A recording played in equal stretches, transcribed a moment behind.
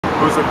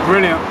who was a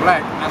brilliant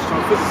black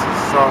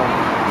astrophysicist, so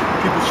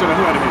people should have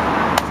heard of him.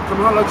 So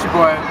come holler at your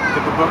boy,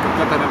 get the book and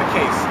get that in the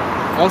case.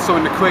 Also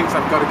in the crates,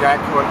 I've got a guy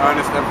called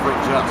Ernest Everett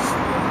Just,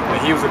 and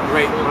he was a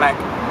great black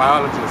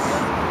biologist.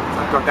 So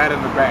I've got that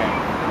in the bag.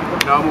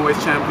 You know, I'm always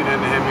championing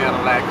the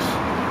Henrietta Lacks.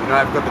 You know,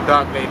 I've got the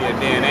Dark Lady at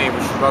DNA,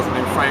 which is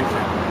Rosalind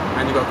Franklin.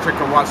 And you got Qeq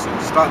Nubar.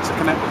 Starting to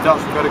connect the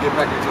dots, we've got to get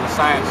back into the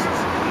sciences.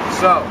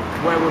 So,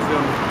 where was the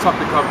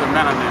topic of the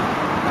melanin?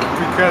 And the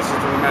precursor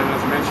to the melanin,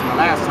 as mentioned the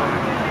last time,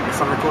 is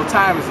something called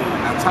tyrosine.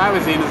 Now,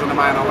 tyrosine is an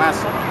amino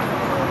acid,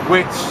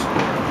 which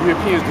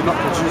Europeans do not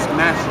produce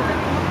naturally.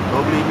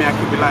 Don't believe me, I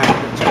could be lying. You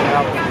can check it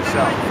out for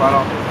yourself.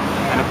 Follow?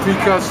 And the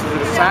precursor to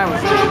the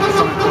tyrosine is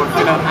something called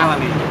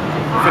phenylalanine.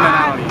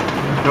 Phenylalanine.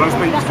 Don't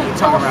expect you to put your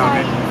tongue around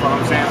it. You know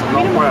what I'm saying? It's a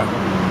long word.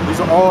 These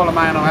are all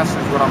amino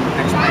acids, what I'm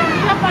explaining.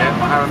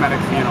 Yeah? Aromatic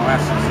amino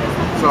acids.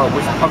 So,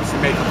 which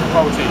obviously make up the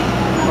protein.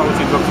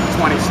 Protein goes to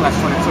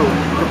 20/22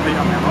 complete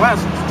amino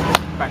acids.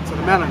 Back to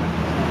the melanin.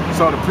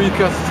 So the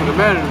precursor to the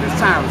melanin is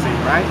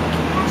tyrosine, right?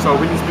 So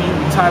we need to be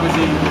eating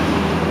tyrosine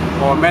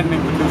or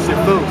melanin-producing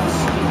foods.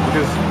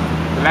 Because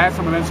the last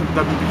time I mentioned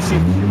WBC,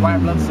 your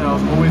white blood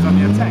cells are always on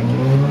the attack.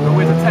 They're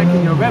always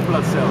attacking your red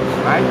blood cells,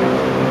 right?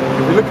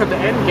 If we look at the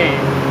end game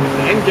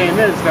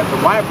is that the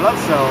white blood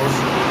cells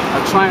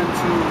are trying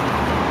to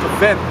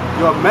prevent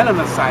your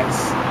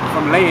melanocytes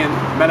from laying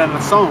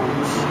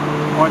melanosomes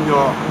on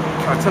your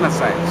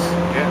keratinocytes,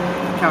 yeah?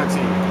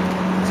 Keratin,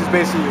 which is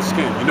basically your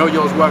skin. You know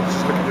yours works,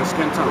 just look at your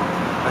skin tone.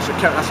 That's your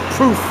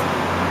proof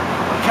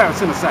of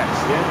keratinocytes,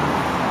 yeah?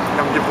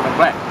 Then we give it a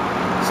black.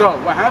 So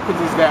what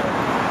happens is that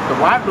the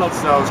white blood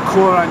cells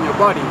crawl on your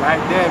body, right?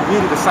 They're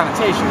really the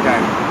sanitation guy.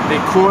 They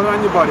crawl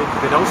on your body,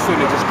 they don't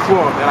swim, they just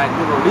crawl. They're like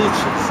little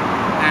leeches.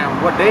 And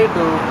what they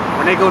do,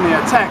 when they go in the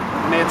attack,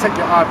 when they attack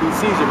your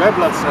RBCs, your red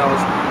blood cells,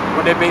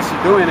 what they're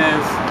basically doing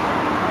is,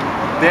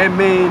 their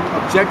main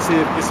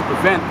objective is to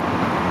prevent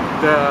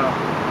the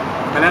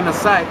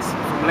melanocytes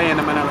from laying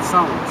the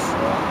melanosomes.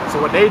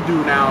 So what they do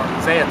now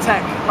is they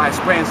attack by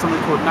spraying something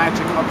called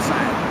nitric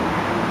oxide.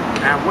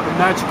 And what the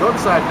nitric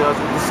oxide does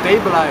is it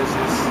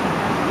stabilizes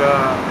the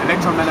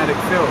electromagnetic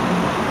field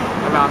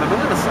around the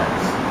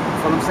melanocytes.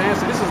 You know what I'm saying?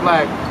 So this is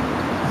like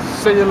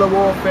cellular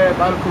warfare,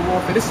 biological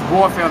warfare. This is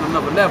warfare on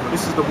another level.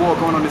 This is the war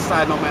going on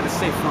inside no man is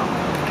safe from.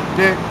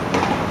 Okay?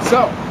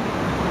 So,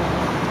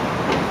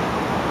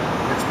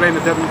 explain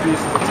the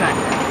WBC's attack.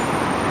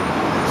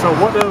 So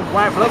what the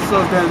white blood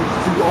cells then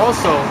do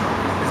also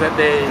is that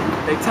they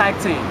tag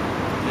team.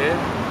 Yeah?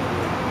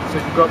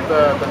 So you've got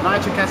the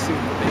nitric acid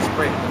they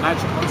spray, the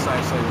nitric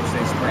oxide cells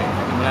they spray,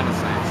 the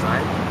melanocytes,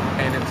 right?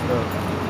 And it's the